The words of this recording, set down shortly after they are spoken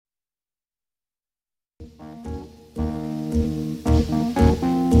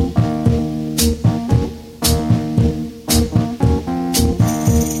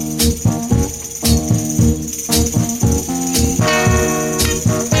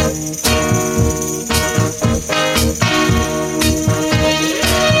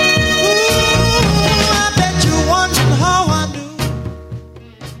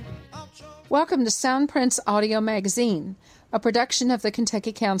Welcome to Soundprints Audio Magazine, a production of the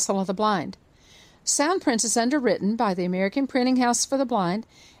Kentucky Council of the Blind. Soundprints is underwritten by the American Printing House for the Blind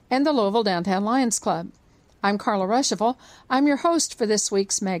and the Louisville Downtown Lions Club. I'm Carla Ruschival. I'm your host for this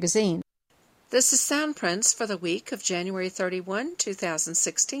week's magazine. This is Soundprints for the week of January 31,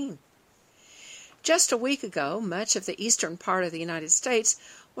 2016. Just a week ago, much of the eastern part of the United States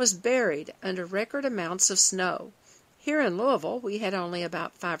was buried under record amounts of snow. Here in Louisville, we had only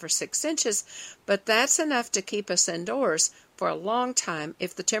about 5 or 6 inches, but that's enough to keep us indoors for a long time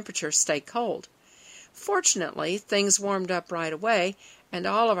if the temperatures stay cold. Fortunately, things warmed up right away, and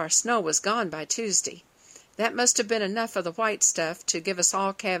all of our snow was gone by Tuesday. That must have been enough of the white stuff to give us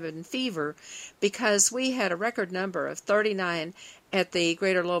all cabin fever, because we had a record number of 39 at the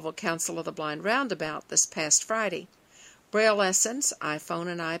Greater Louisville Council of the Blind Roundabout this past Friday. Braille lessons, iPhone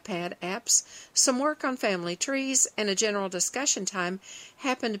and iPad apps, some work on family trees, and a general discussion time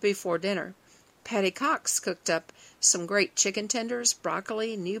happened before dinner. Patty Cox cooked up some great chicken tenders,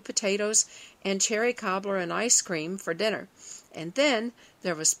 broccoli, new potatoes, and cherry cobbler and ice cream for dinner. And then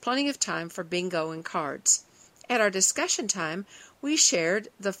there was plenty of time for bingo and cards. At our discussion time, we shared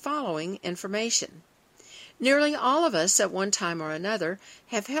the following information. Nearly all of us at one time or another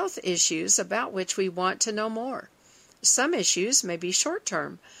have health issues about which we want to know more. Some issues may be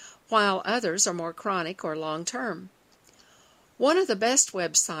short-term, while others are more chronic or long-term. One of the best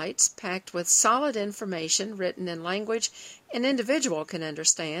websites, packed with solid information written in language an individual can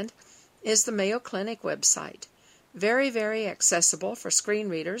understand, is the Mayo Clinic website. Very, very accessible for screen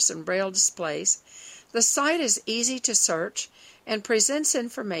readers and braille displays. The site is easy to search and presents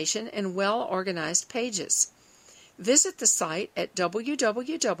information in well-organized pages. Visit the site at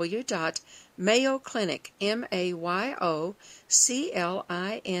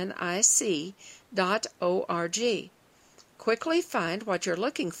www.mayoclinic.org. Quickly find what you're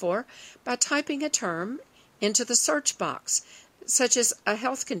looking for by typing a term into the search box, such as a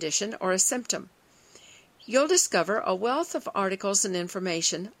health condition or a symptom. You'll discover a wealth of articles and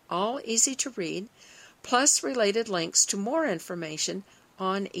information, all easy to read, plus related links to more information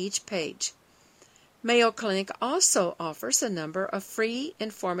on each page. Mayo Clinic also offers a number of free,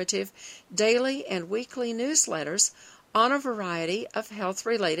 informative, daily and weekly newsletters on a variety of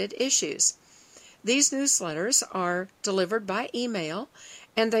health-related issues. These newsletters are delivered by email,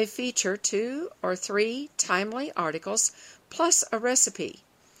 and they feature 2 or 3 timely articles plus a recipe.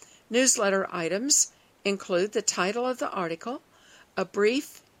 Newsletter items include the title of the article, a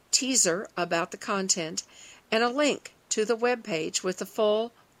brief teaser about the content, and a link to the web page with the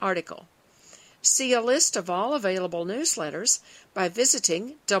full article. See a list of all available newsletters by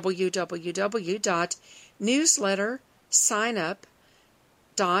visiting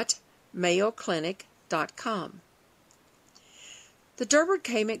www.newslettersignup.mayoclinic.com. The Durbard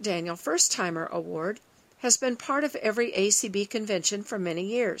K. McDaniel First Timer Award has been part of every ACB convention for many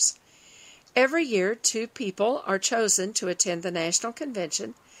years. Every year, 2 people are chosen to attend the national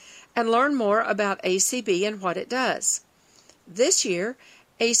convention and learn more about ACB and what it does. This year,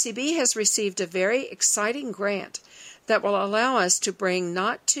 ACB has received a very exciting grant that will allow us to bring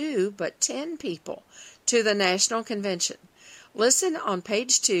not 2 but 10 people to the national convention. Listen on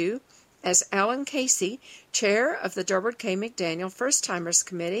page 2 as Alan Casey, chair of the Durbard K. McDaniel First Timers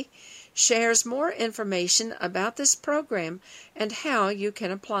Committee, shares more information about this program and how you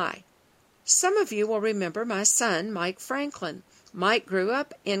can apply. Some of you will remember my son, Mike Franklin. Mike grew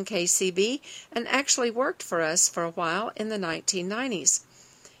up in KCB and actually worked for us for a while in the 1990s.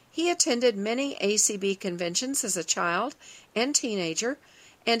 He attended many ACB conventions as a child and teenager,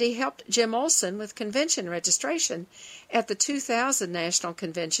 and he helped Jim Olson with convention registration at the 2000 National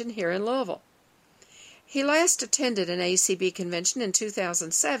Convention here in Louisville. He last attended an ACB convention in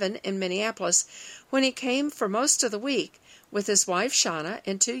 2007 in Minneapolis, when he came for most of the week with his wife Shauna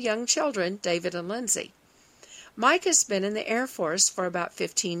and 2 young children, David and Lindsay. Mike has been in the Air Force for about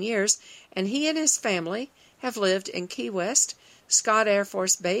 15 years, and he and his family have lived in Key West, Scott Air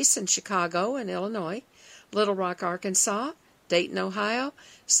Force Base in Chicago and Illinois, Little Rock, Arkansas, Dayton, Ohio,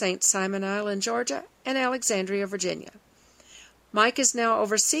 St. Simon Island, Georgia, and Alexandria, Virginia. Mike is now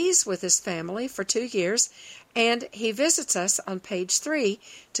overseas with his family for 2 years, and he visits us on page 3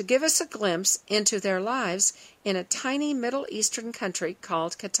 to give us a glimpse into their lives in a tiny Middle Eastern country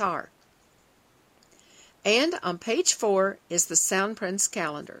called Qatar. And on page 4 is the Soundprints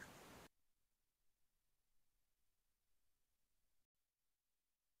calendar.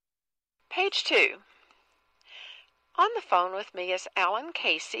 Page 2. On the phone with me is Alan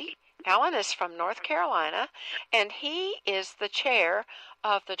Casey. Alan is from North Carolina, and he is the chair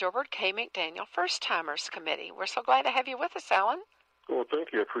of the Durbard K. McDaniel First Timers Committee. We're so glad to have you with us, Alan. Well, thank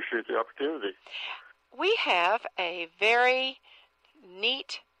you. I appreciate the opportunity. We have a very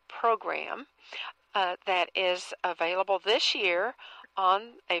neat program that is available this year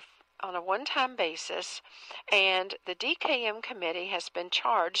on a one-time basis, and the DKM committee has been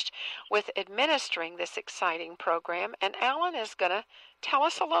charged with administering this exciting program, and Alan is going to tell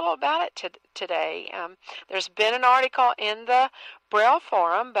us a little about it today. There's been an article in the Braille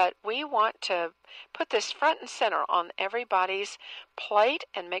Forum, but we want to put this front and center on everybody's plate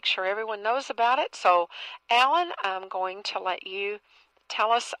and make sure everyone knows about it. So, Alan, I'm going to let you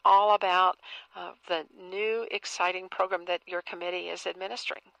tell us all about the new exciting program that your committee is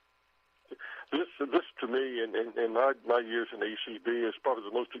administering. This to me, in my years in ACB, is probably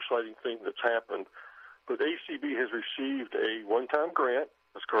the most exciting thing that's happened. But ACB has received a one-time grant,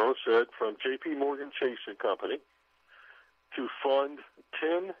 as Carla said, from J.P. Morgan Chase & Company to fund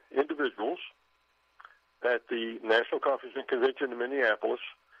 10 individuals at the National Conference and Convention in Minneapolis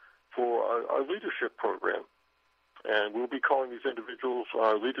for our leadership program. And we'll be calling these individuals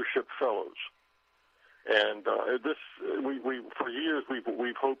our leadership fellows. And we for years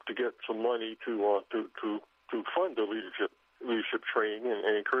we've hoped to get some money to fund the leadership training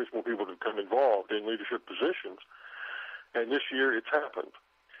and encourage more people to become involved in leadership positions. And this year it's happened.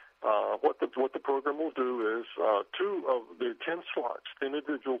 What the program will do is 2 of the 10 slots, 10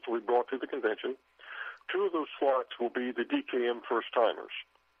 individuals will be brought to the convention. 2 of those slots will be the DKM first timers.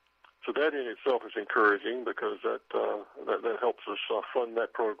 So that in itself is encouraging because that helps us fund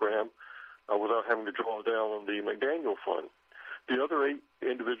that program without having to draw down on the McDaniel Fund. The other 8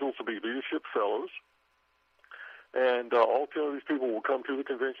 individuals will be leadership fellows, and all 10 of these people will come to the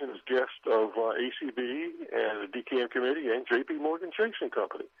convention as guests of ACB and the DKM committee and J.P. Morgan Chase &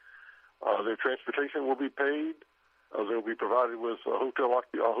 Company. Their transportation will be paid. They'll be provided with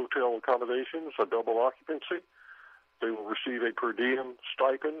hotel accommodations, a double occupancy. They will receive a per diem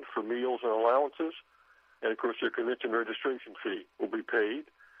stipend for meals and allowances, and of course their convention registration fee will be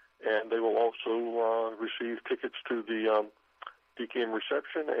paid. And they will also receive tickets to the DKM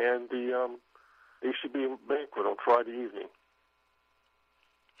reception and the ACB banquet on Friday evening.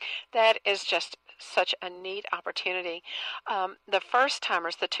 That is just such a neat opportunity. The 2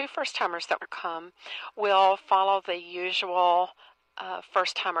 first-timers that will come will follow the usual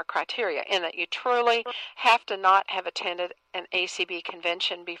first-timer criteria in that you truly have to not have attended an ACB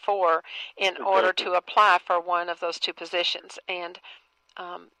convention before in order to apply for one of those 2 positions. And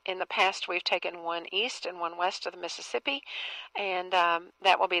in the past, we've taken one east and one west of the Mississippi, and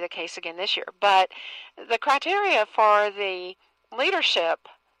that will be the case again this year. But the criteria for the leadership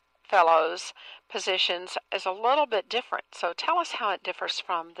fellows positions is a little bit different. So tell us how it differs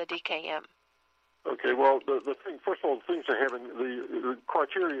from the DKM. Okay, well, the thing, first of all, the things that have the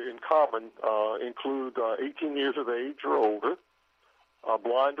criteria in common include 18 years of age or older,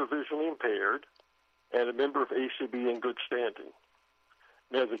 blind or visually impaired, and a member of ACB in good standing.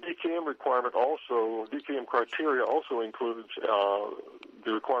 Now, the DKM DKM criteria also includes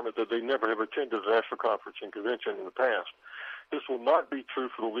the requirement that they never have attended a national conference and convention in the past. This will not be true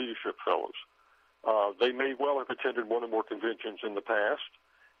for the leadership fellows. They may well have attended one or more conventions in the past,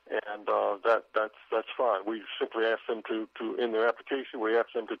 and that's fine. We simply ask them to in their application, we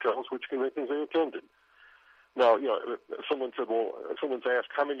ask them to tell us which conventions they attended. Now, someone's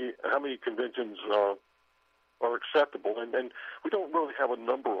asked how many conventions are acceptable, and we don't really have a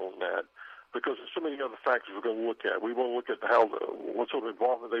number on that because there's so many other factors we're going to look at. We want to look at what sort of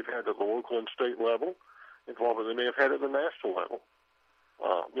involvement they've had at the local and state level, involvement they may have had at the national level.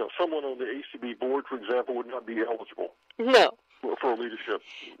 Someone on the ACB board, for example, would not be eligible. No. For a leadership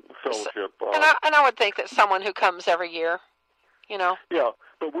fellowship. And I would think that someone who comes every year, Yeah,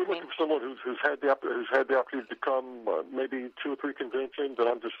 but we're looking for someone who's had the opportunity to come maybe 2 or 3 conventions, and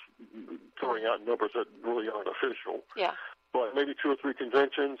I'm just throwing out numbers that really aren't official. Yeah. But maybe 2 or 3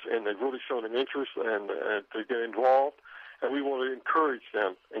 conventions, and they've really shown an interest and to get involved. And we want to encourage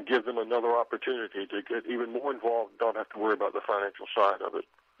them and give them another opportunity to get even more involved and don't have to worry about the financial side of it.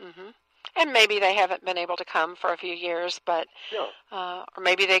 Mm-hmm. And maybe they haven't been able to come for a few years, but or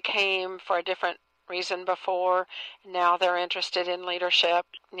maybe they came for a different reason before. Now they're interested in leadership,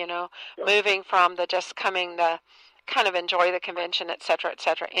 moving from the just coming to kind of enjoy the convention, et cetera,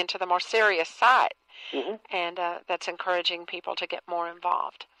 into the more serious side. Mm-hmm. And that's encouraging people to get more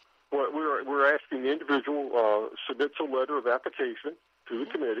involved. Well, we're asking the individual submits a letter of application to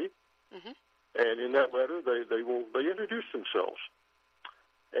the committee, and in that letter they introduce themselves.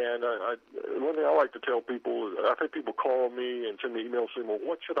 And one thing I like to tell people is I've had people call me and send me emails saying, well,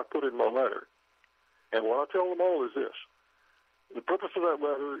 what should I put in my letter? And what I tell them all is this. The purpose of that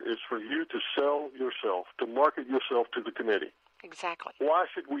letter is for you to sell yourself, to market yourself to the committee. Exactly. Why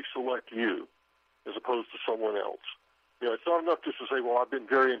should we select you as opposed to someone else? It's not enough just to say, well, I've been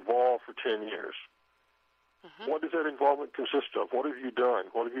very involved for 10 years. Mm-hmm. What does that involvement consist of? What have you done?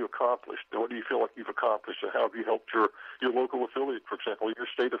 What have you accomplished? What do you feel like you've accomplished? And how have you helped your local affiliate, for example, your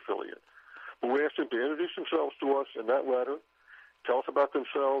state affiliate? But we asked them to introduce themselves to us in that letter, tell us about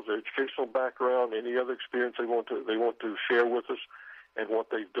themselves, their educational background, any other experience they want to share with us, and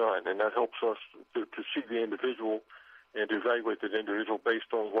what they've done. And that helps us to see the individual and to evaluate that individual based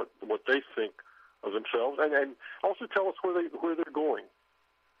on what they think of themselves, and also tell us where they're going.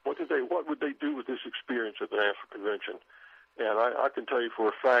 What would they do with this experience at the National Convention? And I can tell you for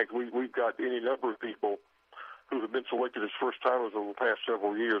a fact, we've got any number of people who have been selected as first-timers over the past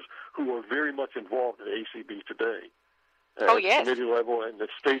several years who are very much involved in ACB today. Oh, yes. At the committee level and the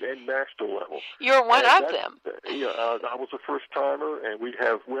state and national level. You're one of them. I was a first-timer, and we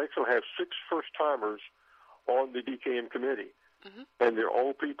actually have 6 first-timers on the DKM committee. Mm-hmm. And they're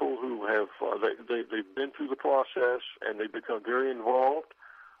all people who have they've been through the process, and they've become very involved.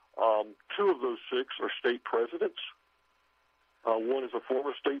 2 of those 6 are state presidents. One is a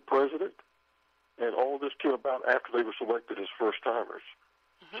former state president, and all of this came about after they were selected as first-timers.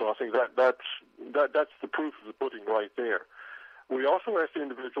 Mm-hmm. So I think that's the proof of the pudding right there. We also asked the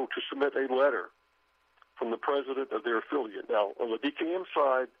individual to submit a letter from the president of their affiliate. Now, on the DKM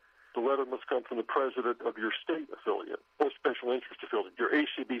side, the letter must come from the president of your state affiliate or special interest affiliate, your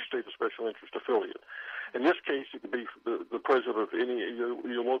ACB state of special interest affiliate. In this case, it could be the president of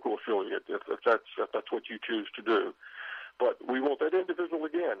your local affiliate if that's what you choose to do. But we want that individual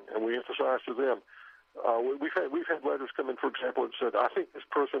again, and we emphasize to them. We've had letters come in, for example, that said, I think this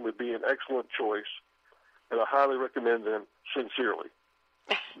person would be an excellent choice, and I highly recommend them sincerely.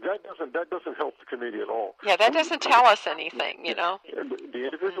 That doesn't help the committee at all. Yeah, that doesn't tell us anything, The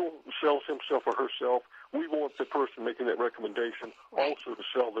individual sells himself or herself. We want the person making that recommendation also to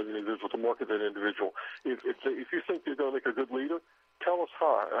sell that individual, to market that individual. If you think you're going to make a good leader, tell us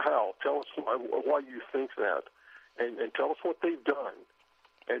how. Tell us why you think that, and tell us what they've done.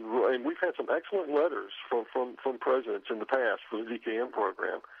 And we've had some excellent letters from presidents in the past for the DKM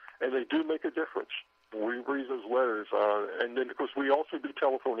program, and they do make a difference. We read those letters, and then, of course, we also do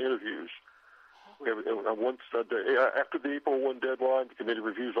telephone interviews. We have after the April 1 deadline, the committee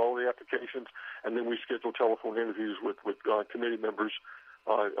reviews all the applications, and then we schedule telephone interviews with committee members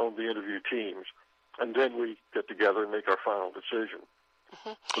on the interview teams. And then we get together and make our final decision.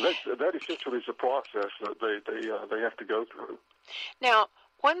 Mm-hmm. So that essentially is a process that they have to go through. Now,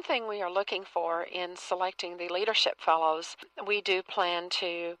 one thing we are looking for in selecting the leadership fellows, we do plan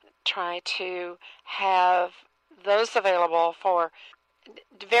to try to have those available for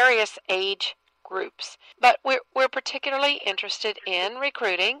various age groups. But we're particularly interested in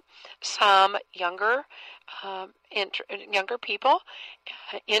recruiting some younger people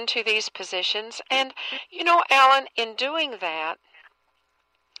into these positions. And, Alan, in doing that,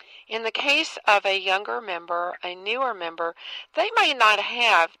 in the case of a younger member, a newer member, they may not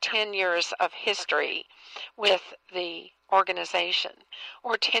have 10 years of history with the organization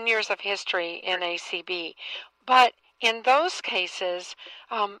or 10 years of history in ACB. But in those cases,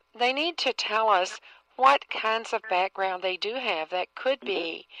 they need to tell us what kinds of background they do have that could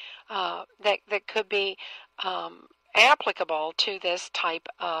be applicable to this type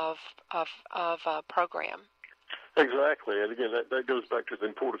of program. Exactly, and again, that goes back to the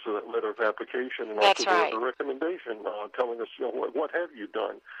importance of that letter of application and That's also right. the recommendation telling us, what have you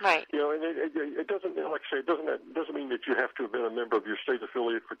done? Right. And it doesn't, like I say, it doesn't mean that you have to have been a member of your state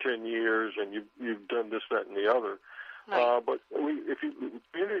affiliate for 10 years and you've done this, that, and the other. Right. But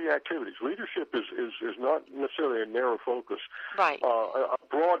community activities, leadership is not necessarily a narrow focus. Right. A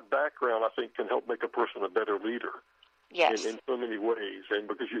broad background, I think, can help make a person a better leader. Yes. In so many ways, and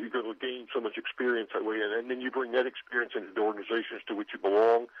because you're going to gain so much experience that way, and then you bring that experience into the organizations to which you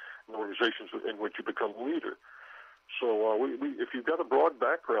belong, and organizations in which you become a leader. So, if you've got a broad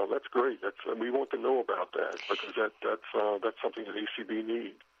background, that's great. We want to know about that because that's something that ACB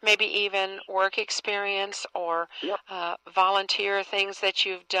needs. Maybe even work experience or volunteer things that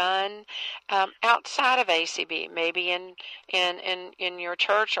you've done outside of ACB, maybe in your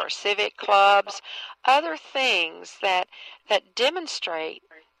church or civic clubs, other things that demonstrate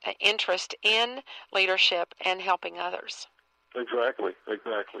interest in leadership and helping others. Exactly,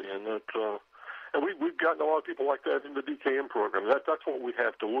 and that. And we've gotten a lot of people like that in the DKM program. That's what we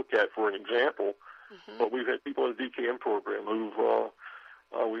have to look at for an example. Mm-hmm. But we've had people in the DKM program who've.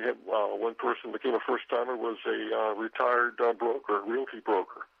 We had one person became a first-timer, was a retired broker, a realty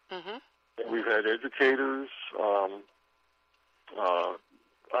broker. Mm-hmm. And we've had educators,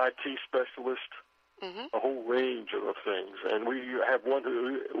 IT specialists, a whole range of things. And we have one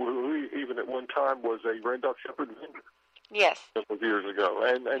who even at one time was a Randolph Shepherd vendor. Yes. A couple of years ago,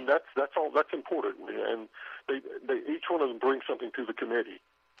 and that's important. And they each one of them brings something to the committee.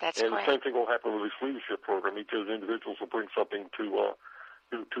 That's and correct. The same thing will happen with this leadership program. Each of the individuals will bring something to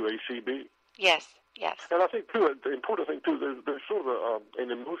ACB. Yes. Yes. And I think too, the important thing too, there's sort of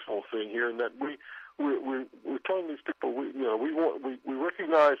an emotional thing here, in that we're telling these people, we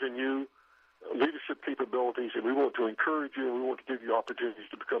recognize in you leadership capabilities, and we want to encourage you, and we want to give you opportunities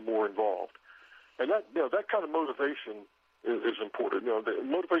to become more involved. And that kind of motivation is important. The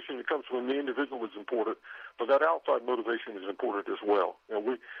motivation that comes from the individual is important, but that outside motivation is important as well.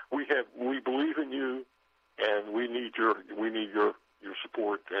 We believe in you, and we need your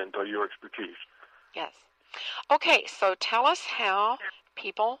support and your expertise. Yes. Okay, so tell us how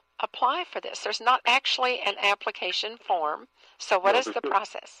people apply for this. There's not actually an application form, so what is the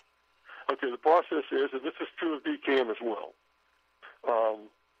process? Okay, the process is, and this is true of DKM as well,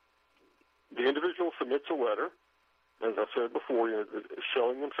 the individual submits a letter, as I said before,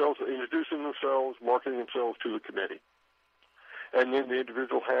 selling themselves, introducing themselves, marketing themselves to the committee. And then the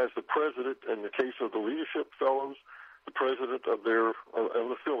individual has the president, in the case of the leadership fellows, the president of an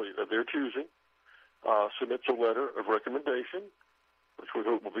affiliate of their choosing, submits a letter of recommendation, which we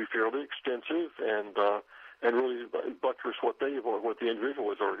hope will be fairly extensive and really buttress what the individual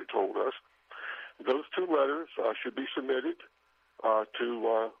has already told us. Those two letters should be submitted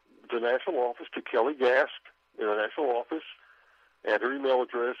to the national office, to Kelly Gask in the national office, and her email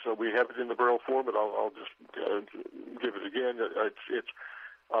address. We have it in the Braille form, but I'll just give it again. It's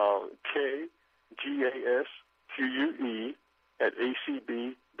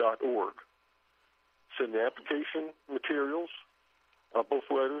kgasque@acb.org. Send the application materials, both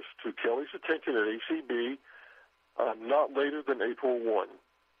letters, to Kelly's attention at ACB not later than April 1.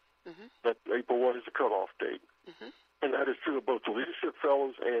 Mm-hmm. That April 1 is the cutoff date. Mm-hmm. And that is true of both the Leadership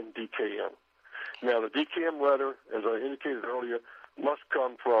Fellows and DKM. Now, the DKM letter, as I indicated earlier, must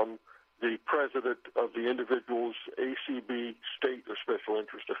come from the president of the individual's ACB state or special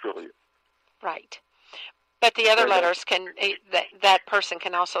interest affiliate. Right. But the other letters that person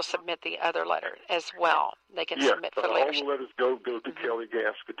can also submit the other letter as well. They can submit for leadership. All the letters go to Kelly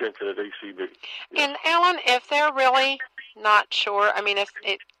Gask attention at ACB. Yes. And Alan, if they're really not sure, I mean, if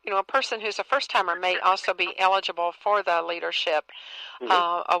a person who's a first-timer may also be eligible for the leadership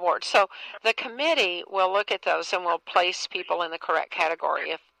award. So the committee will look at those and will place people in the correct category.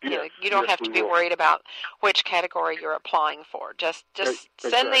 If you don't have to be worried about which category you're applying for. Just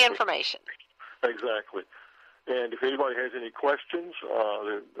send the information. Exactly. And if anybody has any questions,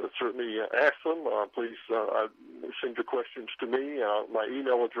 certainly ask them. Please send your questions to me. My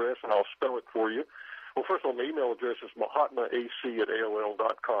email address, and I'll spell it for you. Well, first of all, my email address is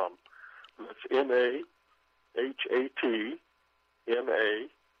mahatmaac@aol.com. That's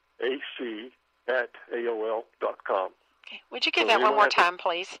mahatmaac@aol.com. Okay. Would you give that one more time,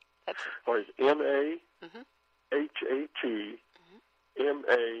 please? All right,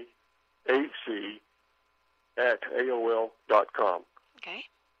 mahatmaac@aol.com. Okay.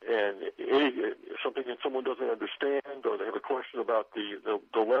 And something that someone doesn't understand, or they have a question about the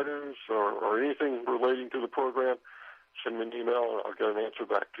letters or anything relating to the program, send me an email and I'll get an answer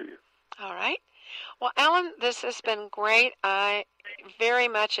back to you. All right. Well, Alan, this has been great. I very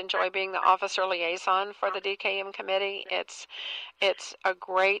much enjoy being the officer liaison for the DKM committee. It's a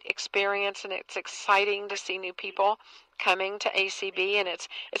great experience, and it's exciting to see new people coming to ACB, and it's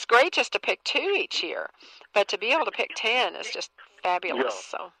great just to pick 2 each year, but to be able to pick 10 is just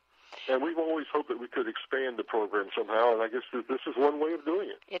fabulous. Yeah. So. And we've always hoped that we could expand the program somehow, and I guess this is one way of doing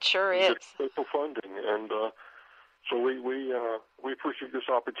it. It sure is. Get special funding, and so we appreciate this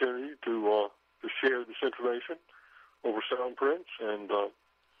opportunity to share this information over sound prints, and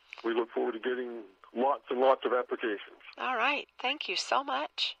we look forward to getting lots and lots of applications. All right. Thank you so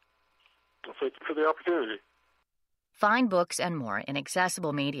much. Well, thank you for the opportunity. Find books and more in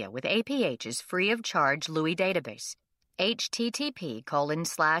accessible media with APH's free of charge Louis database.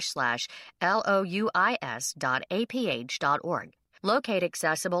 http://louis.aph.org. Locate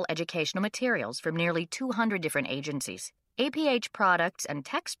accessible educational materials from nearly 200 different agencies. APH products and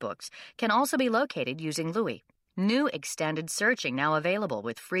textbooks can also be located using Louis. New extended searching now available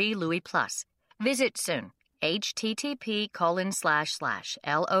with free Louis Plus. Visit soon.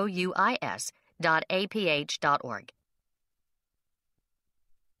 http://louis.aph.org.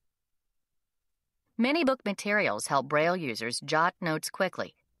 Minibook materials help Braille users jot notes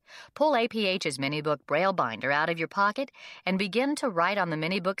quickly. Pull APH's Minibook Braille binder out of your pocket and begin to write on the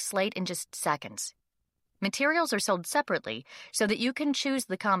Minibook slate in just seconds. Materials are sold separately so that you can choose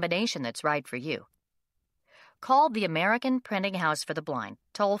the combination that's right for you. call the American Printing House for the Blind,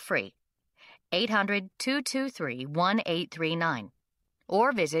 toll-free, 800-223-1839,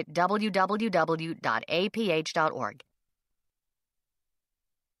 or visit www.aph.org.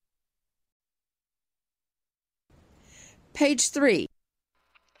 Page 3.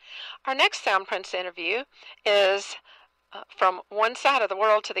 Our next Sound Prince interview is from one side of the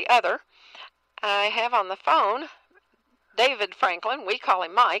world to the other. I have on the phone David Franklin, we call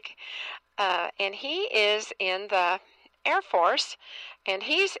him Mike, and he is in the Air Force, and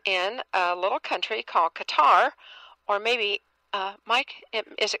he's in a little country called Qatar, or maybe, Mike,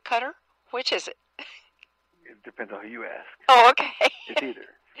 is it Qatar? Which is it? It depends on who you ask. Oh, okay. It's either.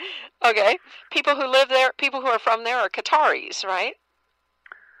 Okay. People who live there, people who are from there are Qataris, right?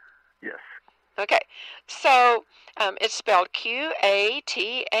 Yes. Okay. So it's spelled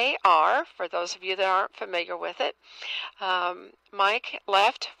Qatar, for those of you that aren't familiar with it. Mike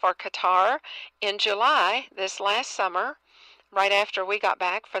left for Qatar in July this last summer, right after we got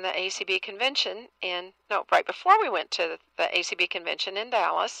back from the ACB convention right before we went to the ACB convention in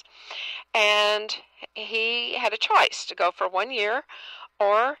Dallas. And he had a choice to go for 1 year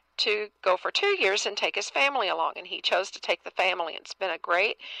or to go for 2 years and take his family along. And he chose to take the family. It's been a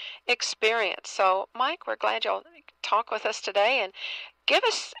great experience. So, Mike, we're glad you'll talk with us today and give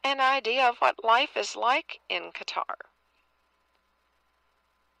us an idea of what life is like in Qatar.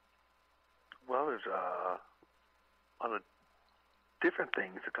 Well, there's a lot of different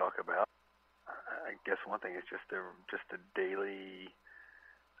things to talk about. I guess one thing is just the daily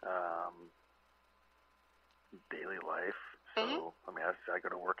life. So, I mean, I go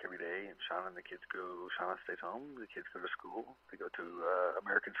to work every day, and Shauna and the kids go. Shauna stays home. The kids go to school. They go to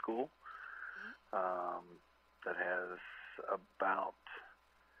American school. That has about,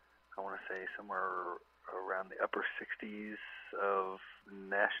 I want to say, somewhere around the upper 60s of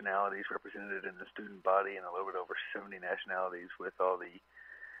nationalities represented in the student body, and a little bit over 70 nationalities with all the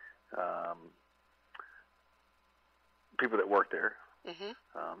people that work there.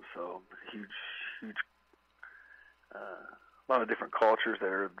 So huge, a lot of different cultures that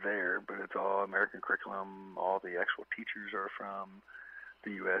are there, but it's all American curriculum. All the actual teachers are from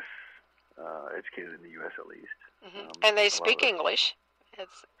the U.S., educated in the U.S. at least. And they speak English.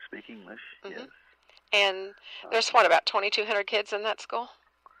 Speak English, yes. And there's, about 2,200 kids in that school?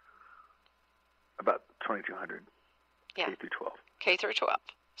 About 2,200, yeah. K through 12. K through 12.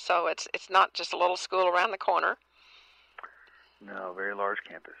 So it's not just a little school around the corner. No, very large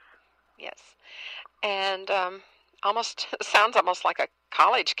campus. Yes. And sounds almost like a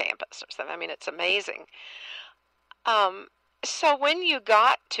college campus or something. I mean, it's amazing. So when you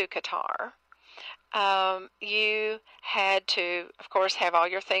got to Qatar, you had to, of course, have all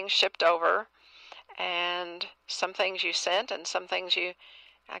your things shipped over, and some things you sent and some things you,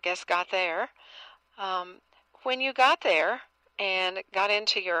 I guess, got there. When you got there and got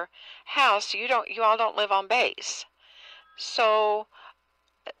into your house, you all don't live on base. So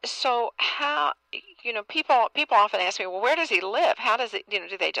how, people often ask me, well, where does he live? How does it,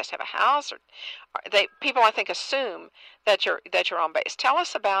 do they just have a house, or people, I think, assume that you're on base. Tell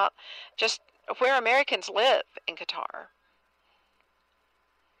us about just where Americans live in Qatar.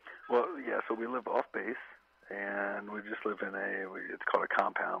 Well, yeah, so we live off base, and we just live in it's called a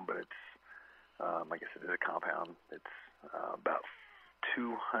compound, but it's, I guess it is a compound. It's about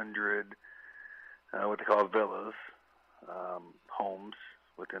 200, what they call villas, homes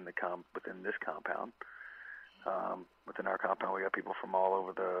within this compound. Within our compound, we got people from all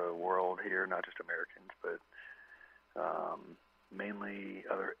over the world here, not just Americans, but mainly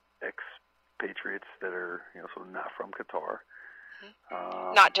other expatriates that are, sort of not from Qatar.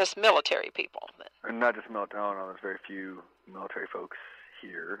 Not just military people. Not just military. No, there's very few military folks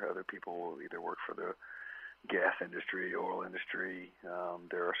here. Other people either work for the gas industry, oil industry.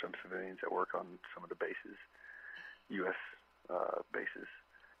 There are some civilians that work on some of the bases, U.S. Bases.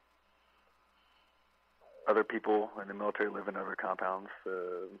 Other people in the military live in other compounds.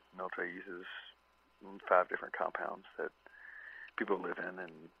 The military uses 5 different compounds that people live in,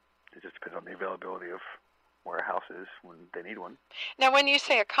 and it just depends on the availability of where a house is when they need one. Now, when you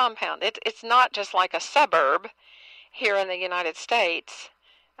say a compound, it's not just like a suburb here in the United States.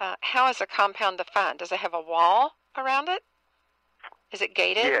 How is a compound defined? Does it have a wall around it? Is it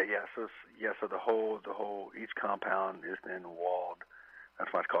gated? Yeah. So the whole each compound is then walled.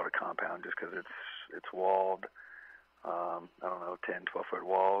 That's why it's called a compound, just because it's walled. 10, 12-foot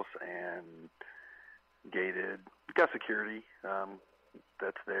walls and gated. We've got security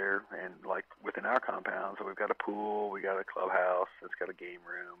that's there, and like within our compound, so we've got a pool, we got a clubhouse, it's got a game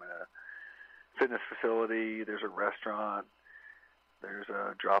room and a fitness facility. There's a restaurant. There's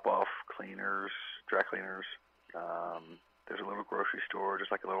a drop-off cleaners, dry cleaners, There's a little grocery store,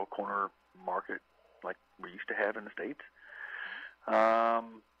 just like a little corner market like we used to have in the States.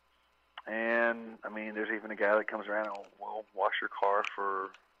 And, I mean, there's even a guy that comes around and will wash your car for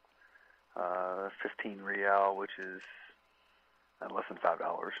 15 real, which is less than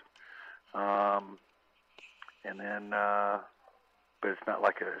 $5. And then, but it's not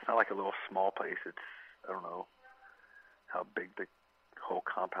like a little small place. It's, I don't know how big the whole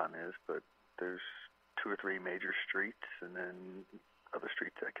compound is, but there's 2 or 3 major streets, and then other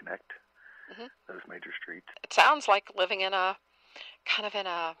streets that connect those major streets. It sounds like living in a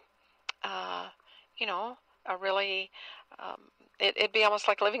a really, it'd be almost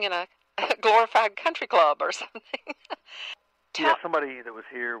like living in a glorified country club or something. Yeah, somebody that was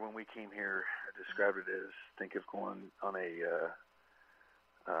here when we came here described it as, think of going on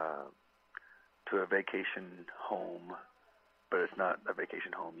to a vacation home, but it's not a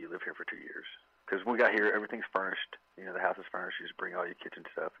vacation home. You live here for 2 years. Because when we got here, everything's furnished. You know, the house is furnished. You just bring all your kitchen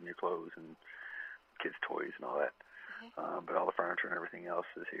stuff and your clothes and kids' toys and all that. But all the furniture and everything else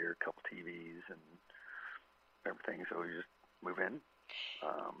is here, a couple TVs and everything. So you just move in.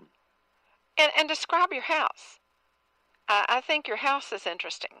 And describe your house. I think your house is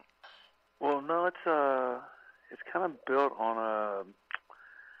interesting. Well, no, it's kind of built on a,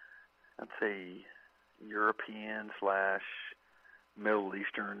 I'd say, European / Middle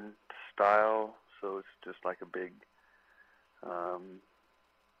Eastern style. So it's just like a big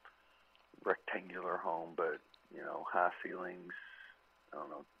rectangular home, but, you know, high ceilings, I don't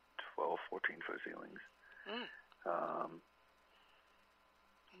know, 12, 14-foot ceilings.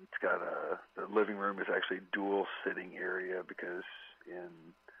 It's got the living room is actually dual sitting area because in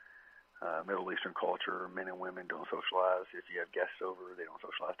Middle Eastern culture, men and women don't socialize. If you have guests over, they don't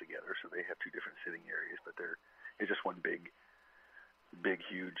socialize together, so they have 2 different sitting areas, but it's just one big,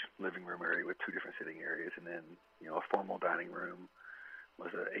 huge living room area with 2 different sitting areas, and then, you know, a formal dining room was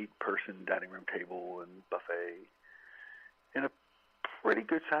an 8-person dining room table and buffet, and a pretty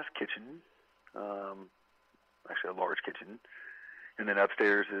good-sized kitchen, actually a large kitchen. And then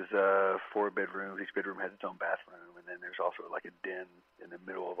upstairs is 4 bedrooms. Each bedroom has its own bathroom, and then there's also like a den in the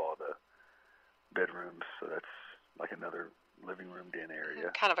middle of all the bedrooms. So that's like another living room den area.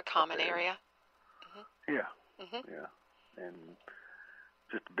 Kind of a common area. Yeah, yeah, and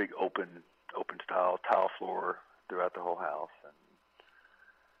just a big open style tile floor throughout the whole house, and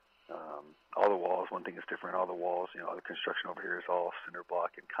all the walls. One thing that's different: all the walls, you know, all the construction over here is all cinder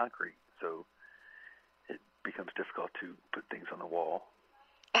block and concrete. So it becomes difficult to put things on the wall.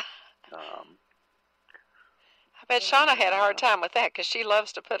 I bet Shauna had a hard time with that because she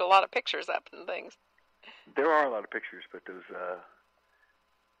loves to put a lot of pictures up and things. There are a lot of pictures, but those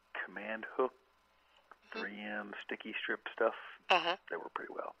command hook 3M sticky strip stuff, they work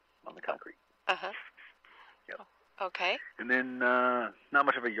pretty well on the concrete. Yep. Okay. And then not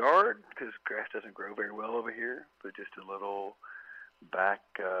much of a yard because grass doesn't grow very well over here, but just a little back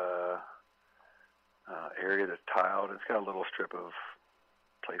area that's tiled. It's got a little strip of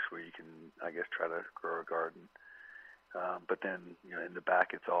place where you can, I guess, try to grow a garden. But then, you know, in the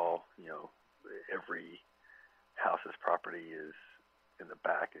back, it's all, you know, every house's property is in the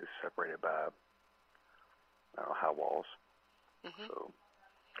back is separated by, I don't know, high walls. So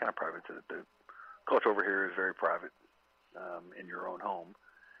kind of private. The culture over here is very private in your own home.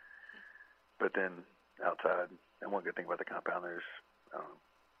 But then outside, and one good thing about the compound, there's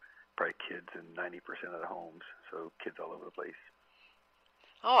probably kids in 90% of the homes, so kids all over the place.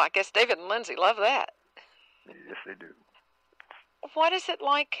 Oh, I guess David and Lindsay love that. Yes, they do. What is it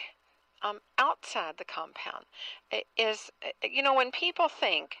like outside the compound? You know, when people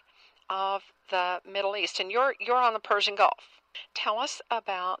think of the Middle East, and you're on the Persian Gulf, tell us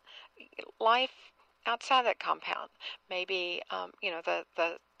about life outside that compound. Maybe you know, the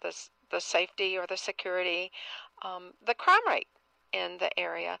safety or the security, the crime rate in the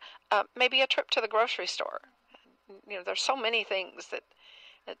area, maybe a trip to the grocery store. You know, there's so many things that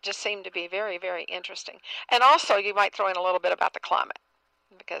just seem to be very, very interesting. And also, you might throw in a little bit about the climate,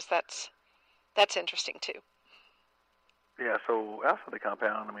 because that's interesting too. Yeah, so outside the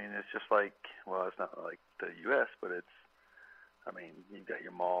compound, I mean, it's just like, well, it's not like the U.S., but it's, I mean, you've got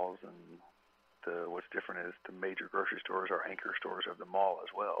your malls, and what's different is the major grocery stores are anchor stores of the mall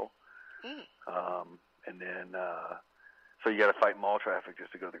as well. And then, so you got to fight mall traffic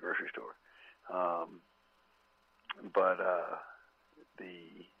just to go to the grocery store. But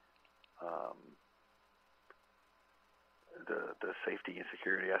the safety and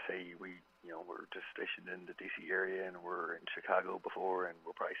security, I say we're just stationed in the D.C. area, and we're in Chicago before, and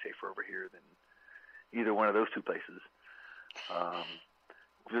we're probably safer over here than either one of those 2 places.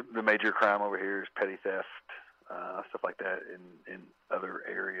 The major crime over here is petty theft, stuff like that in other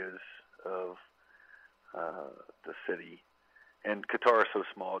areas of the city. And Qatar is so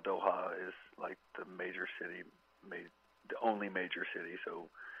small. Doha is like the major city, the only major city. So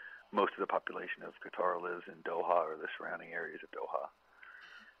most of the population of Qatar lives in Doha or the surrounding areas of Doha.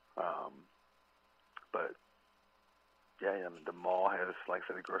 But yeah, I mean, the mall has, like I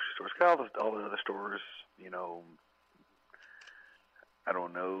said, the grocery stores. Got all the other stores, I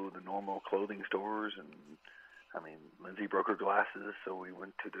don't know, the normal clothing stores. And I mean, Lindsay broke her glasses, so we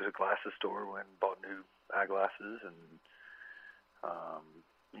went to, there's a glasses store, went and bought new eyeglasses. And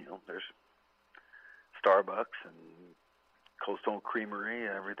there's Starbucks and Cold Stone Creamery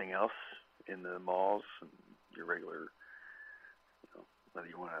and everything else in the malls, and your regular, whether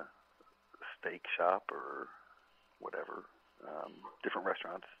you want a steak shop or whatever, different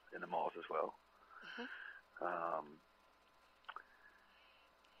restaurants in the malls as well.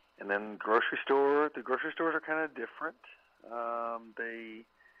 And then the grocery stores are kind of different.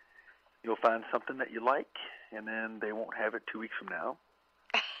 You'll find something that you like, and then they won't have it 2 weeks from now.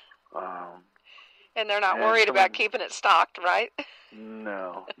 And they're not worried about keeping it stocked, right?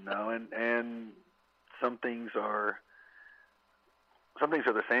 No, and some things are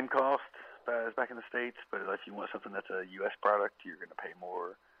the same cost as back in the States, but if you want something that's a U.S. product, you're going to pay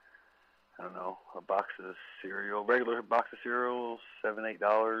more. I don't know, a box of cereal, regular box of cereal, $7,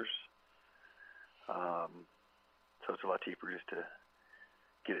 $8. So it's a lot cheaper just to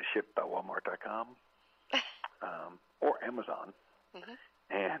get it shipped by Walmart.com or Amazon.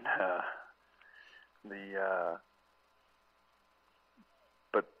 And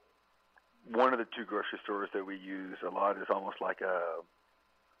but one of the two grocery stores that we use a lot is almost like a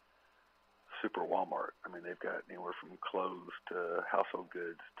super Walmart. I mean, they've got anywhere from clothes to household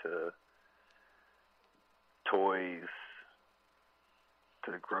goods to toys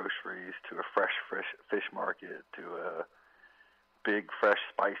to groceries to a fresh fish market to a big fresh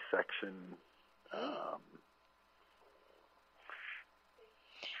spice section.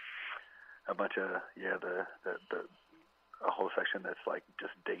 A bunch of a whole section that's like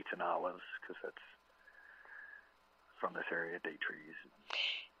just dates and olives, because that's from this area, date trees.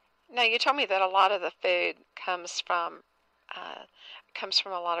 Now, you told me that a lot of the food comes from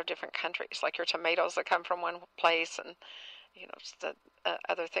a lot of different countries. Like your tomatoes that come from one place, and the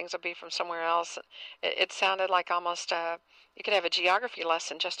other things will be from somewhere else. It sounded like almost you could have a geography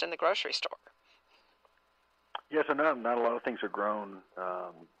lesson just in the grocery store. Yeah, so not a lot of things are grown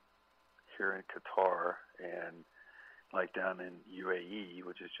here in Qatar, and like down in UAE,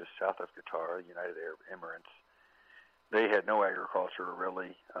 which is just south of Qatar, United Arab Emirates, they had no agriculture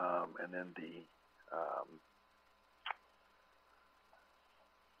really, and then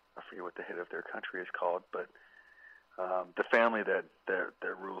I forget what the head of their country is called, but the family that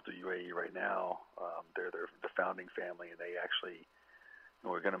rules the UAE right now, they're the founding family, and they actually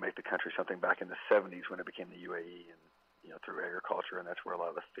were going to make the country something back in the 70s when it became the UAE, and through agriculture, and that's where a lot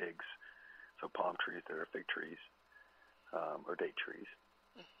of the figs, so palm trees that are fig trees, or date trees.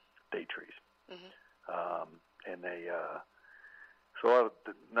 And they so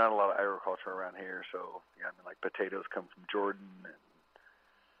not a lot of agriculture around here. So like potatoes come from Jordan, and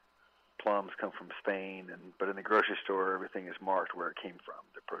plums come from Spain, but in the grocery store, everything is marked where it came from,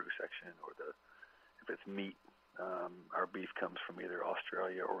 the produce section, or if it's meat, our beef comes from either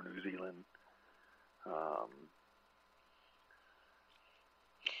Australia or New Zealand.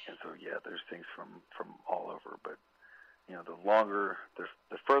 And so, there's things from all over, but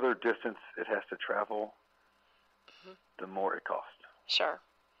the further distance it has to travel, the more it costs. Sure.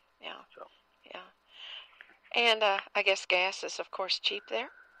 Yeah. So. Yeah. And I guess gas is, of course, cheap there.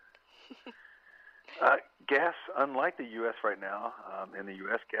 Gas, unlike the U.S. right now, in the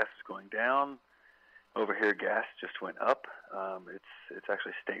U.S. gas is going down. Over here, gas just went up. It's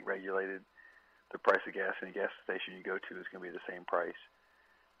actually state regulated. The price of gas in a gas station you go to is going to be the same price.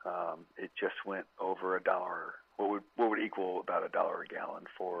 It just went over $1. What would equal about $1 a gallon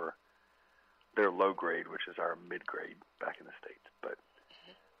for their low grade, which is our mid grade back in the States. But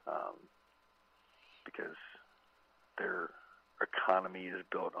because their economy is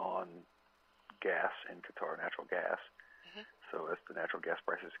built on gas in Qatar, natural gas. So as the natural gas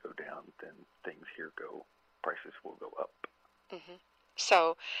prices go down, then prices will go up.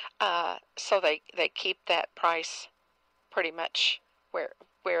 So they keep that price pretty much where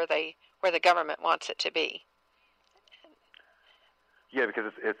the government wants it to be. Yeah,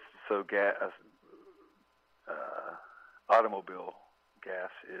 because it's so gas. Automobile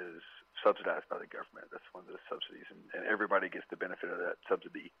gas is subsidized by the government. That's one of the subsidies, and everybody gets the benefit of that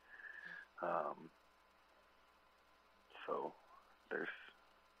subsidy. So there's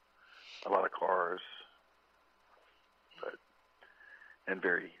a lot of cars, and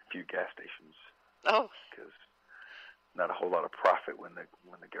very few gas stations. Oh, because not a whole lot of profit when the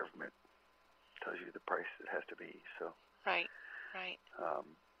government tells you the price it has to be. So right.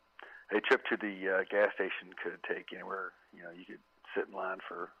 A trip to the gas station could take anywhere. You could sit in line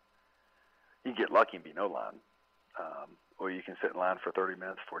you can get lucky and be no line, or you can sit in line for 30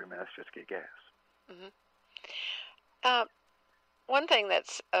 minutes, 40 minutes just to get gas. Mm-hmm. One thing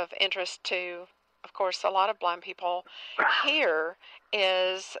that's of interest to, of course, a lot of blind people here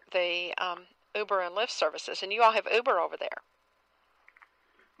is the Uber and Lyft services, and you all have Uber over there.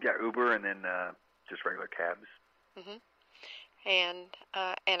 Yeah, Uber, and then just regular cabs. Mm-hmm. And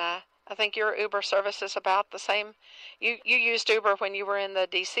I think your Uber service is about the same. You used Uber when you were in the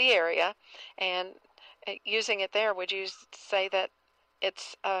D.C. area, and using it there, would you say that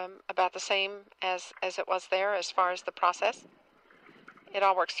it's about the same as it was there as far as the process? It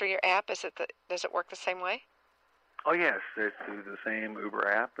all works through your app. Does it work the same way? Oh yes, it's through the same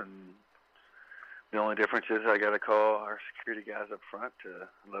Uber app, and the only difference is I got to call our security guys up front to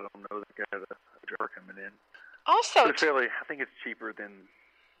let them know they got a driver coming in. Also, it's I think it's cheaper than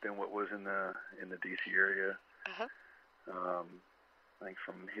what was in the DC area. Uh-huh. I think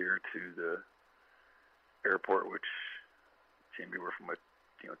from here to the airport, which seemed anywhere from a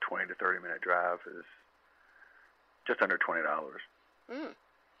 20 to 30 minute drive, is just under $20.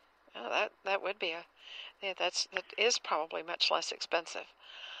 Oh, that would be that is probably much less expensive.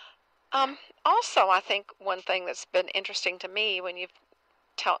 Also, I think one thing that's been interesting to me when you've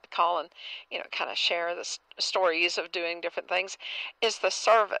call and kind of share the stories of doing different things is the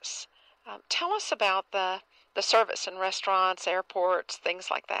service. Tell us about the service in restaurants, airports,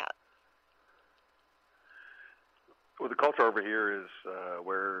 things like that. Well, the culture over here is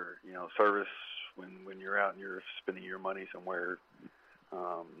where service when you're out and you're spending your money somewhere,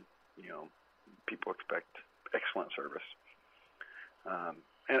 people expect excellent service.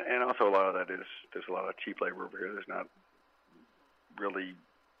 And also a lot of that is there's a lot of cheap labor over here. There's not really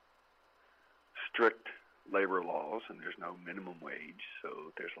strict labor laws, and there's no minimum wage.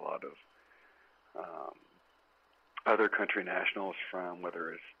 So there's a lot of other country nationals from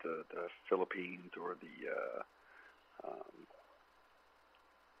whether it's the Philippines or the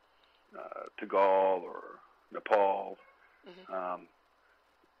Tagal or Nepal. Mm-hmm.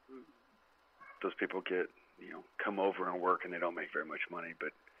 Those people come over and work, and they don't make very much money,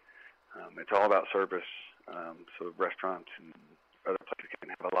 but it's all about service. So restaurants and other places can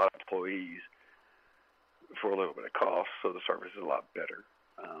have a lot of employees for a little bit of cost, so the service is a lot better.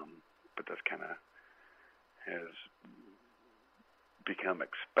 But that's kind of has become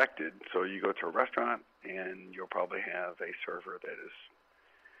expected. So you go to a restaurant, and you'll probably have a server that is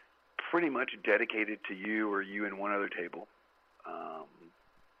pretty much dedicated to you or you and one other table.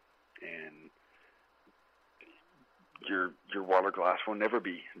 And your water glass will never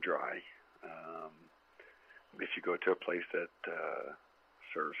be dry. If you go to a place that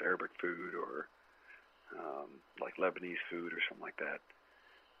serves Arabic food or like Lebanese food or something like that,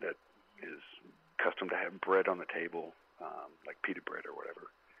 that is custom to have bread on the table, like pita bread or whatever,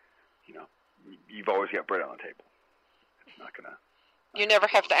 you've always got bread on the table. It's not gonna. You never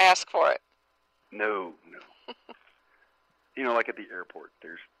have to ask for it. No. Like at the airport,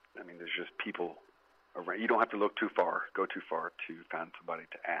 there's just people around. You don't have to go too far to find somebody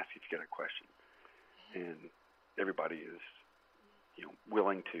to ask if you got a question. And everybody is,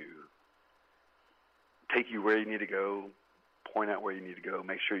 willing to take you where you need to go, point out where you need to go,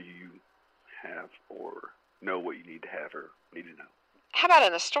 make sure you have or know what you need to have or need to know. How about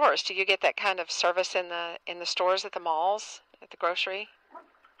in the stores? Do you get that kind of service in the stores at the malls, at the grocery?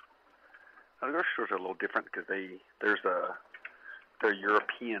 The grocery stores are a little different because they're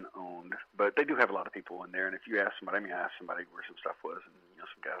European owned, but they do have a lot of people in there. And if you ask somebody, I asked somebody where some stuff was, and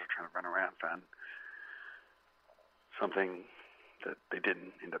some guys are trying to run around and find something that they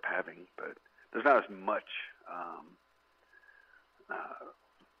didn't end up having. But there's not as much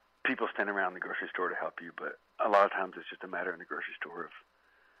people standing around the grocery store to help you. But a lot of times it's just a matter in the grocery store of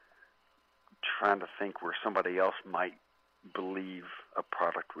trying to think where somebody else might believe a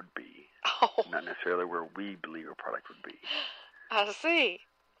product would be, not necessarily where we believe a product would be. I see.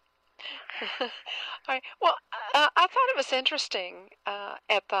 All right. Well, I thought it was interesting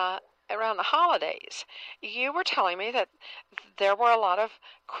around the holidays. You were telling me that there were a lot of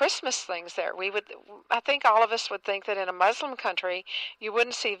Christmas things there. I think all of us would think that in a Muslim country you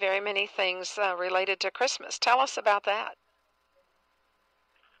wouldn't see very many things related to Christmas. Tell us about that.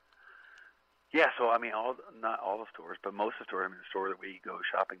 Yeah, so not all the stores, but most of the stores. The store that we go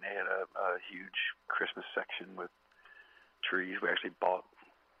shopping, they had a huge Christmas section with trees. We actually bought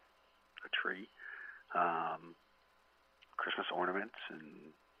a tree. Of Christmas ornaments, and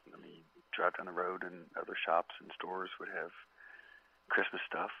I mean, drive down the road and other shops and stores would have Christmas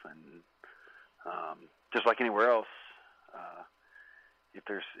stuff, and just like anywhere else, if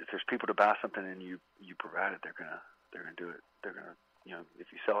there's people to buy something and you provide it, they're gonna do it. They're gonna,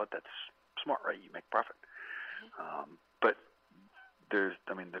 if you sell it, that's smart, right? You make profit. But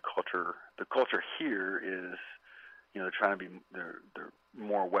the culture here is, they're trying to be, they're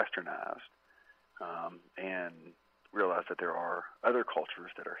more westernized, and realize that there are other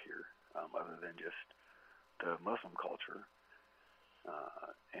cultures that are here, other than just the Muslim culture,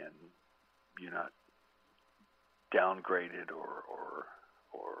 and you're not downgraded or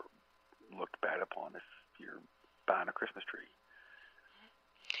looked bad upon if you're buying a Christmas tree.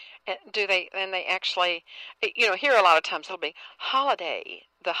 And they actually, here a lot of times it'll be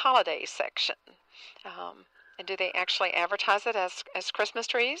the holiday section. And do they actually advertise it as Christmas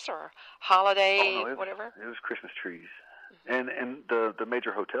trees or holiday, whatever? It was Christmas trees. Mm-hmm. And the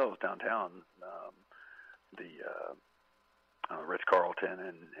major hotels downtown, the Ritz-Carlton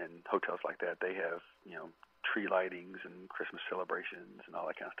and hotels like that, they have, tree lightings and Christmas celebrations and all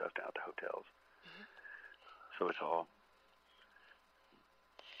that kind of stuff down at the hotels. Mm-hmm. So it's all,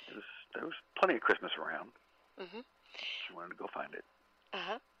 there was plenty of Christmas around. Mm-hmm. If you wanted to go find it.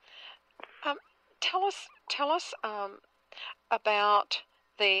 Uh-huh. Tell us about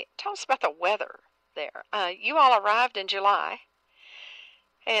the weather there. You all arrived in July,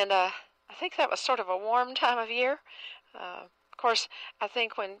 and I think that was sort of a warm time of year. Of course, I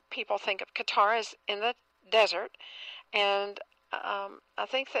think when people think of Qatar as in the desert, and I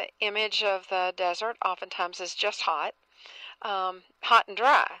think the image of the desert oftentimes is just hot and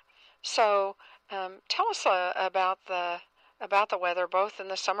dry. So tell us about the weather, both in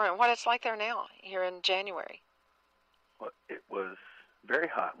the summer and what it's like there now, here in January. Well, it was very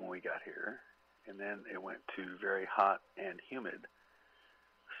hot when we got here, and then it went to very hot and humid.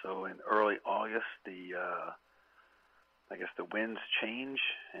 So in early August, the winds change,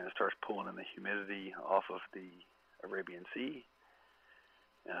 and it starts pulling in the humidity off of the Arabian Sea.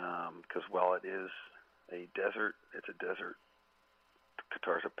 Because while it is a desert, it's a desert.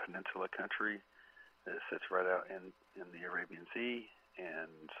 Qatar's a peninsula country. It sits right out in the Arabian Sea,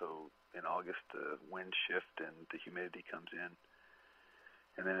 and so in August the winds shift and the humidity comes in,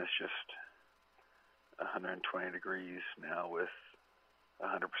 and then it's just 120 degrees now with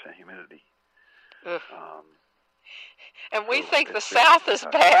 100% humidity. And we think the South is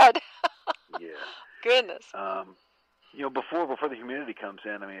bad. Yeah. Goodness. Before the humidity comes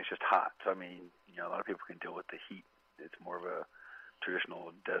in, I mean, it's just hot. So, I mean, a lot of people can deal with the heat. It's more of a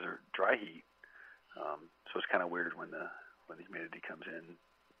traditional desert dry heat. So it's kind of weird when the humidity comes in,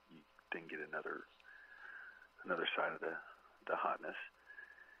 you then get another side of the hotness.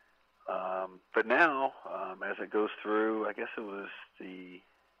 But now, as it goes through, I guess it was the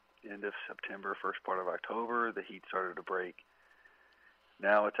end of September, first part of October, the heat started to break.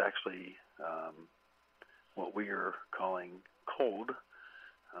 Now it's actually what we are calling cold.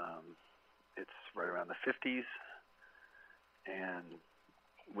 It's right around the 50s, and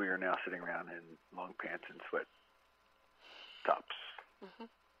we are now sitting around in long pants and sweat tops. Mm-hmm.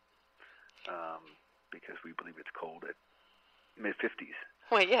 Because we believe it's cold at mid-50s.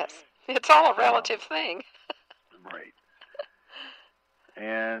 Well, yes. It's all a relative thing. Right.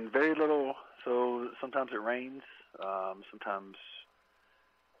 And very little, so sometimes it rains. Sometimes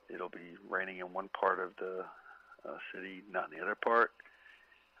it'll be raining in one part of the city, not in the other part.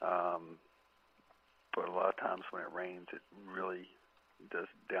 But a lot of times when it rains, it really does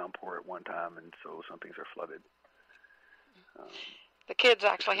downpour at one time, and so some things are flooded. The kids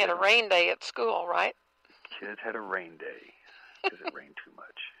actually had a rain day at school, right? Kids had a rain day because it rained too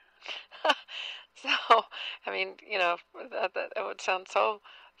much. So, I mean, that would sound so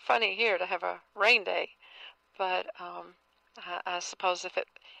funny here to have a rain day, but I suppose if it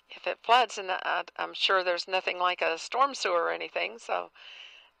floods, and I'm sure there's nothing like a storm sewer or anything, so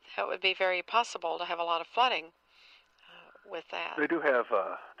that would be very possible to have a lot of flooding with that. They do have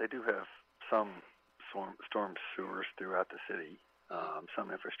some storm sewers throughout the city, some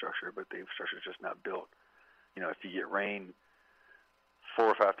infrastructure, but the infrastructure is just not built. If you get rain 4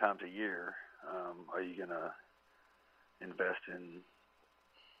 or 5 times a year, are you going to invest in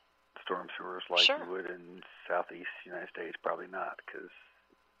storm sewers like Sure. you would in southeast United States? Probably not, because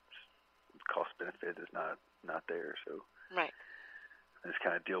cost benefit is not there. So right. Just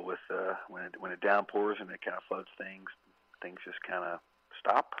kind of deal with when it downpours and it kind of floods things just kind of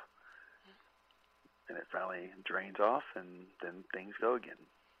stop, and it finally drains off, and then things go again.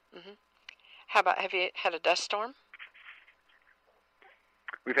 Mm-hmm. How about, have you had a dust storm?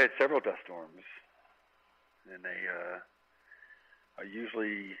 We've had several dust storms, and are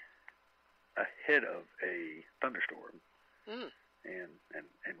usually ahead of a thunderstorm and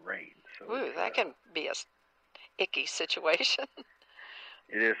rain. So that can be a icky situation.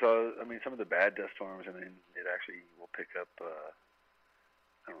 It is. I mean, some of the bad dust storms, I mean, it actually will pick up, I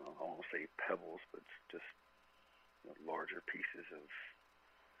don't know, I won't say pebbles, but just larger pieces of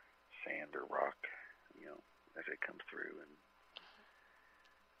sand or rock, as it comes through, and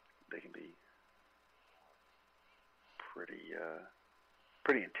they can be pretty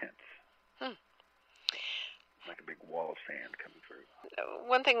intense. Like a big wall of sand coming through.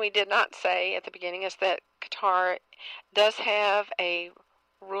 One thing we did not say at the beginning is that Qatar does have a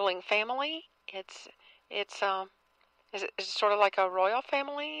ruling family. Is it sort of like a royal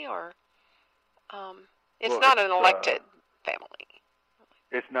family, or it's not an elected family?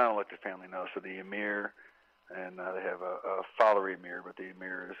 It's not an elected family, no. So the emir, and they have a father emir, but the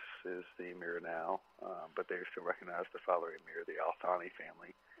emir is the emir now. But they still recognize the father emir, the Al Thani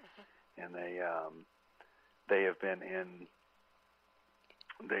family, and they have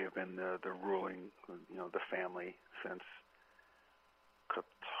been the ruling, the family since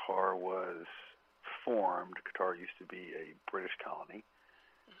Qatar was formed. Qatar used to be a British colony,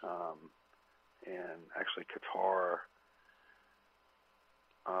 and actually Qatar,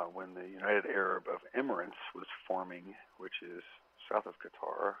 when the United Arab Emirates was forming, which is south of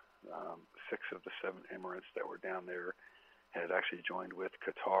Qatar, 6 of the 7 emirates that were down there had actually joined with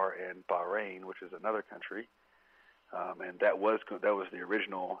Qatar and Bahrain, which is another country, and that was the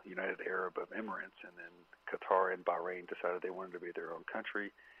original United Arab Emirates, and then Qatar and Bahrain decided they wanted to be their own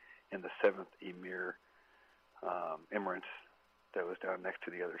country, and the 7th Emir Emirates that was down next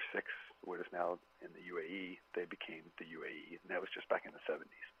to the other 6, what is now in the UAE, they became the UAE, and that was just back in the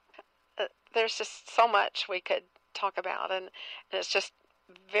 70s. There's just so much we could talk about, and it's just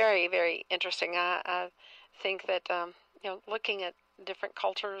very, very interesting. I think that looking at different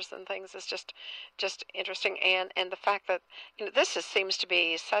cultures and things is just interesting, and the fact that this seems to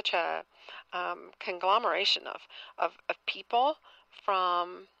be such a conglomeration of people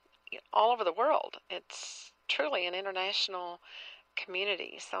from all over the world. It's truly an international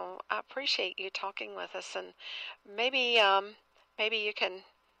community. So I appreciate you talking with us, and maybe you can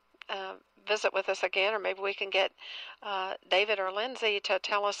visit with us again, or maybe we can get David or Lindsay to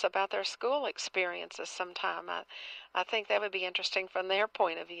tell us about their school experiences sometime. I think that would be interesting from their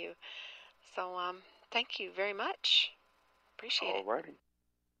point of view. So thank you very much. Appreciate it. All righty.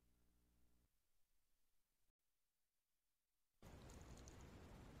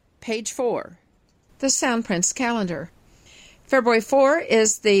 Page 4, the Sound Prince calendar. February 4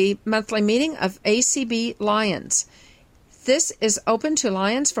 is the monthly meeting of ACB Lions. This is open to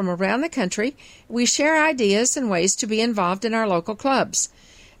Lions from around the country. We share ideas and ways to be involved in our local clubs.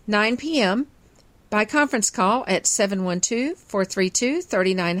 9 p.m. by conference call at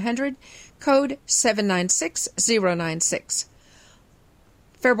 712-432-3900, code 796096.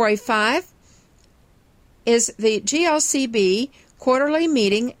 February 5 is the GLCB quarterly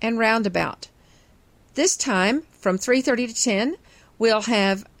meeting and roundabout. This time, from 3:30 to 10, we'll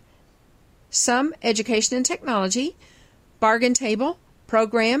have some education and technology, bargain table,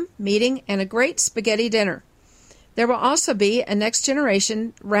 program, meeting, and a great spaghetti dinner. There will also be a Next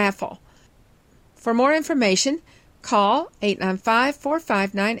Generation raffle. For more information, call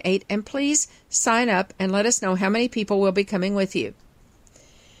 895-4598 and please sign up and let us know how many people will be coming with you.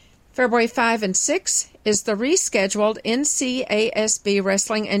 February 5 and 6 is the rescheduled NCASB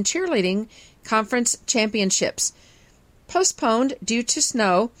Wrestling and Cheerleading Conference Championships. Postponed due to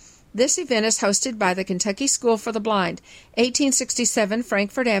snow, this event is hosted by the Kentucky School for the Blind, 1867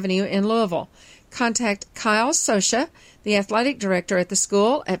 Frankfort Avenue in Louisville. Contact Kyle Sosha, the athletic director at the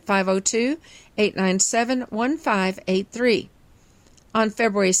school, at 502-897-1583. On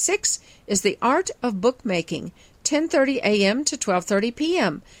February 6 is the Art of Bookmaking, 10:30 a.m. to 12:30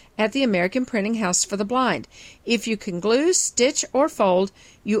 p.m. at the American Printing House for the Blind. If you can glue, stitch, or fold,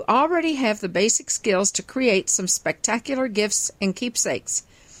 you already have the basic skills to create some spectacular gifts and keepsakes.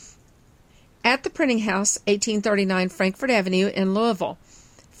 At the Printing House, 1839 Frankfort Avenue in Louisville.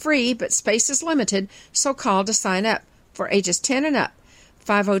 Free, but space is limited, so call to sign up. For ages 10 and up,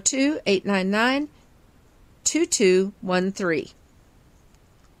 502-899-2213.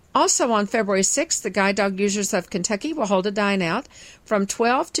 Also on February 6th, the Guide Dog Users of Kentucky will hold a dine-out from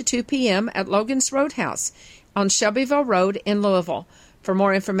 12 to 2 p.m. at Logan's Roadhouse on Shelbyville Road in Louisville. For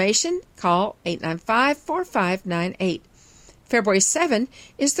more information, call 895-4598. February 7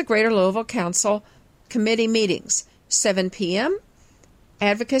 is the Greater Louisville Council Committee meetings, 7 p.m.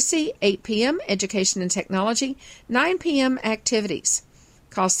 Advocacy, 8 p.m. Education and Technology, 9 p.m. Activities.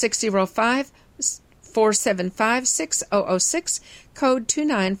 Call 605 475-6006, code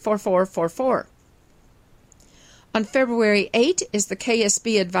 294444. On February 8 is the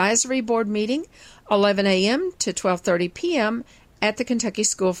KSB Advisory Board meeting, 11 a.m. to 12:30 p.m. at the Kentucky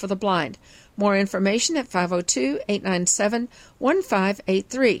School for the Blind. More information at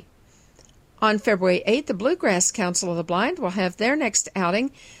 502-897-1583. On February 8, the Bluegrass Council of the Blind will have their next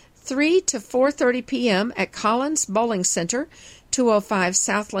outing 3 to 4:30 p.m. at Collins Bowling Center, 205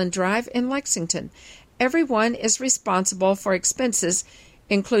 Southland Drive in Lexington. Everyone is responsible for expenses,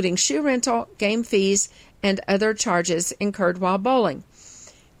 including shoe rental, game fees, and other charges incurred while bowling.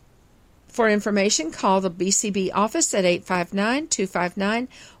 For information, call the BCB office at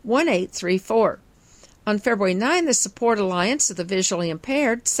 859-259-1834. On February 9, the Support Alliance of the Visually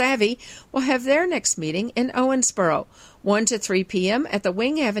Impaired, SAVI, will have their next meeting in Owensboro, 1 to 3 p.m. at the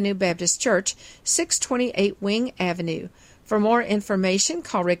Wing Avenue Baptist Church, 628 Wing Avenue. For more information,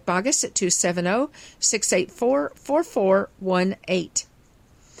 call Rick Bogus at 270-684-4418.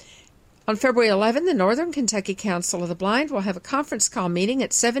 On February 11, the Northern Kentucky Council of the Blind will have a conference call meeting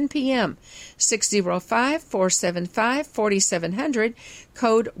at 7 p.m., 605-475-4700,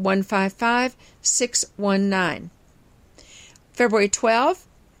 code 155619. February 12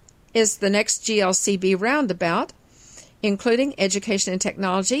 is the next GLCB roundabout, including education and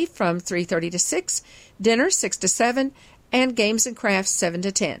technology from 3:30 to 6, dinner 6 to 7, and games and crafts 7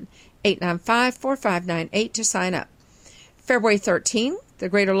 to 10. 895-4598 to sign up. February 13, the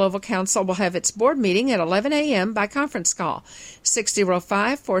Greater Louisville Council will have its board meeting at 11 a.m. by conference call,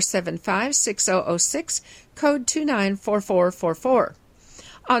 605-475-6006, code 294444.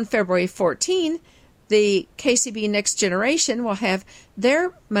 On February 14, the KCB Next Generation will have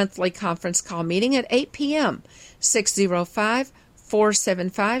their monthly conference call meeting at 8 p.m.,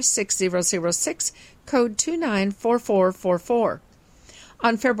 605-475-6006, code 294444.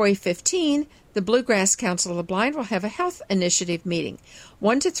 On February 15, the Bluegrass Council of the Blind will have a health initiative meeting,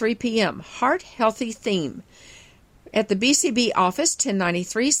 1 to 3 p.m., Heart Healthy Theme, at the BCB office,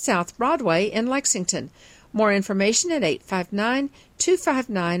 1093 South Broadway in Lexington. More information at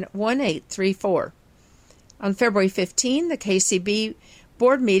 859-259-1834. On February 15, the KCB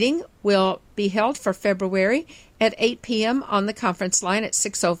board meeting will be held for February at 8 p.m. on the conference line at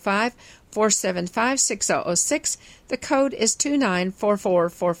 605-475-6006. The code is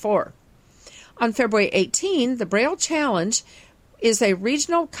 294444. On February 18, the Braille Challenge is a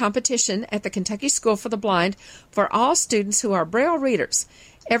regional competition at the Kentucky School for the Blind for all students who are Braille readers.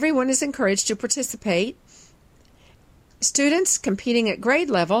 Everyone is encouraged to participate. Students competing at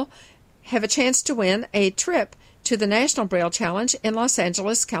grade level have a chance to win a trip to the National Braille Challenge in Los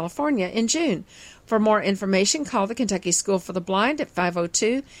Angeles, California in June. For more information, call the Kentucky School for the Blind at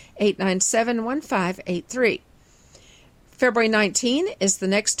 502-897-1583. February 19 is the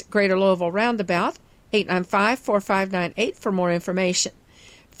next Greater Louisville Roundabout, 895-4598 for more information.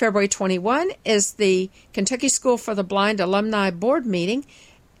 February 21 is the Kentucky School for the Blind Alumni Board meeting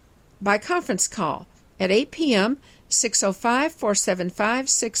by conference call at 8 p.m.,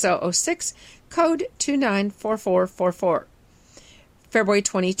 605-475-6006, code 294444. February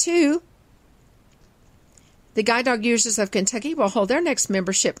 22, the Guide Dog Users of Kentucky will hold their next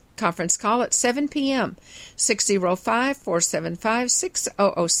membership conference call at 7 p.m.,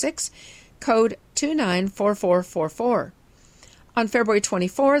 605-475-6006, code 294444. On February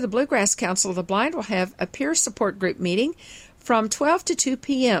 24, the Bluegrass Council of the Blind will have a peer support group meeting from 12 to 2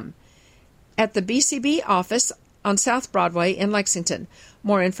 p.m. at the BCB office on South Broadway in Lexington.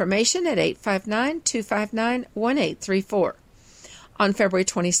 More information at 859-259-1834. On February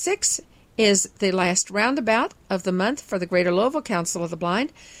 26 is the last roundabout of the month for the Greater Louisville Council of the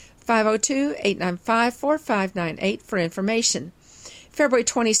Blind, 502-895-4598 for information. February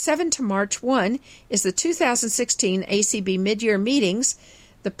 27 to March 1 is the 2016 ACB Mid-Year Meetings,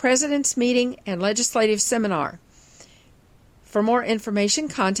 the President's Meeting, and Legislative Seminar. For more information,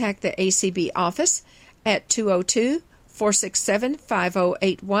 contact the ACB office at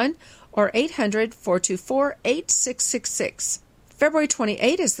 202-467-5081 or 800-424-8666. February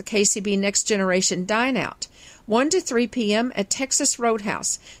 28 is the KCB Next Generation Dine Out, 1 to 3 p.m. at Texas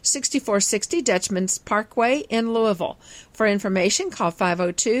Roadhouse, 6460 Dutchman's Parkway in Louisville. For information, call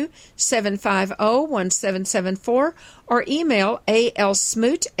 502-750-1774 or email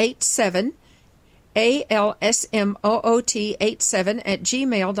alsmoot87, alsmoot87 at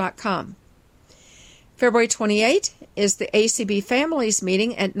gmail.com. February 28 is the ACB Families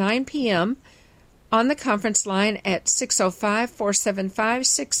Meeting at 9 p.m. on the conference line at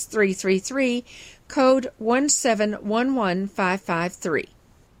 605-475-6333, code 1711553.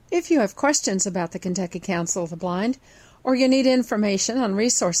 If you have questions about the Kentucky Council of the Blind, or you need information on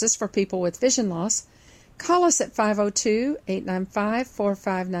resources for people with vision loss, Call us at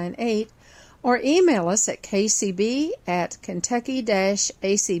 502-895-4598 or email us at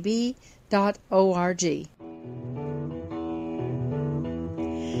kcb@kentucky-acb.org.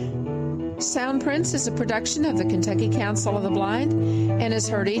 Soundprints is a production of the Kentucky Council of the Blind and is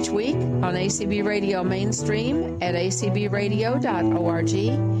heard each week on ACB Radio Mainstream at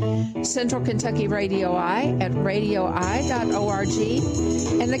acbradio.org, Central Kentucky Radio I at radioi.org,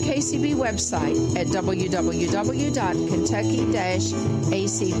 and the KCB website at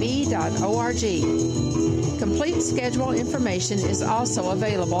www.kentucky-acb.org. Complete schedule information is also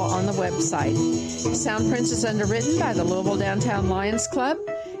available on the website. Soundprints is underwritten by the Louisville Downtown Lions Club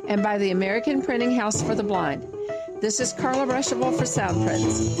and by the American Printing House for the Blind. This is Carla Ruschival for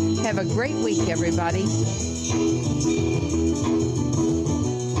Soundprints. Have a great week, everybody.